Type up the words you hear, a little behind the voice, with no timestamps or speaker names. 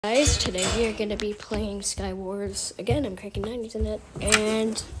Guys, today we are going to be playing Skywars. Again, I'm cracking 90s in it,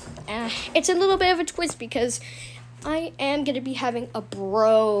 and it's a little bit of a twist because I am going to be having a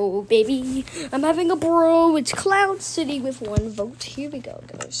bro, baby. I'm having a bro. It's Cloud City with 1 vote. Here we go,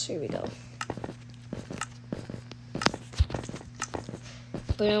 guys. Here we go.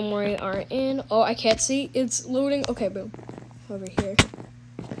 Boom, we are in. Oh, I can't see. It's loading. Okay, boom. Over here.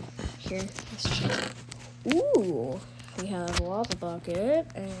 Here. Let's check. Ooh. We have a lava bucket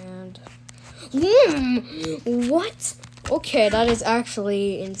and what? Okay, that is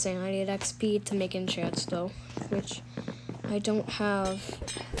actually insane. I need XP to make enchants though, which I don't have.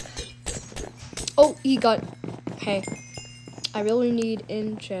 Oh, he got. Hey, I really need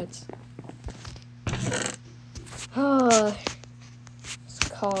enchants. It's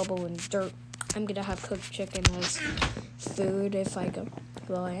cobble and dirt. I'm gonna have cooked chicken as food if I go.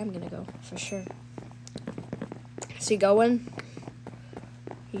 Well, I am gonna go for sure. Is he going?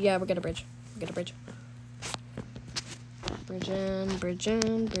 Yeah, we're gonna bridge. We're gonna bridge. Bridge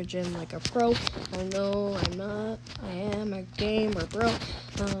in like a pro. Oh no, I'm not. I am a gamer, bro.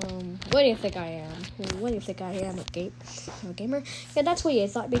 What do you think I am? What do you think I am? A gamer? Yeah, that's what you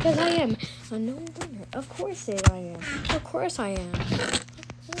thought because I am a no-winner. Of course I am. Of course I am. Of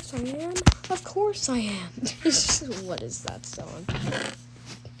course I am. Of course I am. What is that song?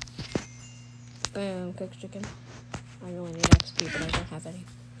 Boom, cooked chicken. I really need XP, but I don't have any.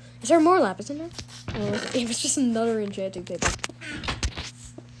 Is there more lapis in there? It was just another enchanting table.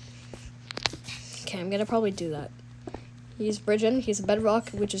 Okay, I'm gonna probably do that. He's bridging. He's a bedrock,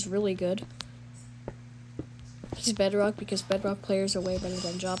 which is really good. He's bedrock because bedrock players are way better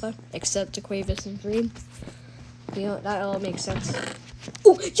than Java, except Aquavis and Green. You know, that all makes sense.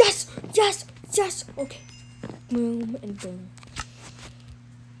 Oh, yes! Yes! Yes! Okay. Boom and boom.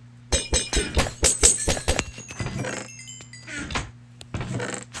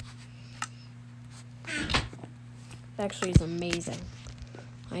 Actually is amazing.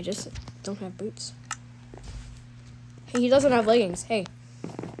 I just don't have boots. Hey, he doesn't have leggings. Hey.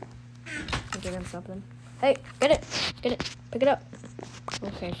 Give him something. Hey, get it. Get it. Pick it up.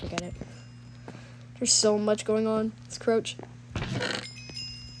 Okay, forget it. There's so much going on. Let's crouch. Oh,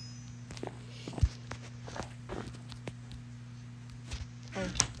 I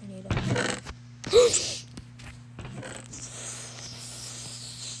need it.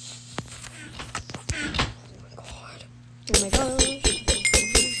 Oh my gosh.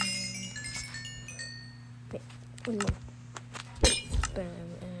 Wait, 1 more. Boom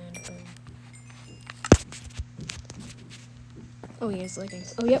and boom. Oh, he has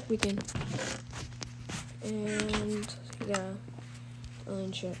leggings. Oh, yep, we can. And, yeah. I'll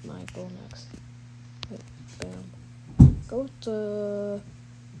enchant my bow next. Wait, boom. Go to...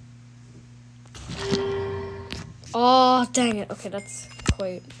 Oh, dang it. Okay, that's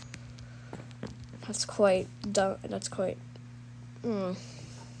quite dumb. That's quite. I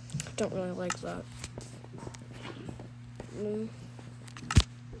don't really like that.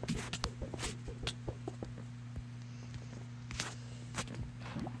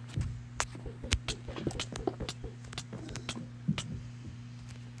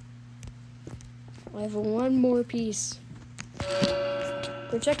 I have 1 more piece.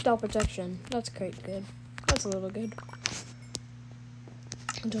 Projectile protection. That's quite good. That's a little good.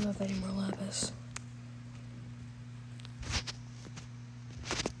 I don't have any more lapis.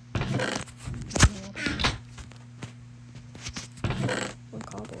 One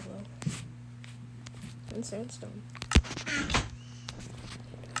cobble though. And sandstone.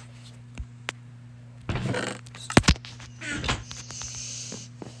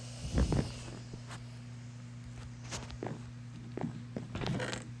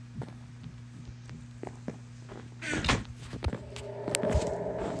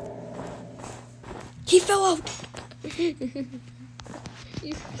 He fell out!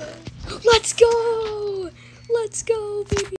 He fell. Let's go! Let's go, baby!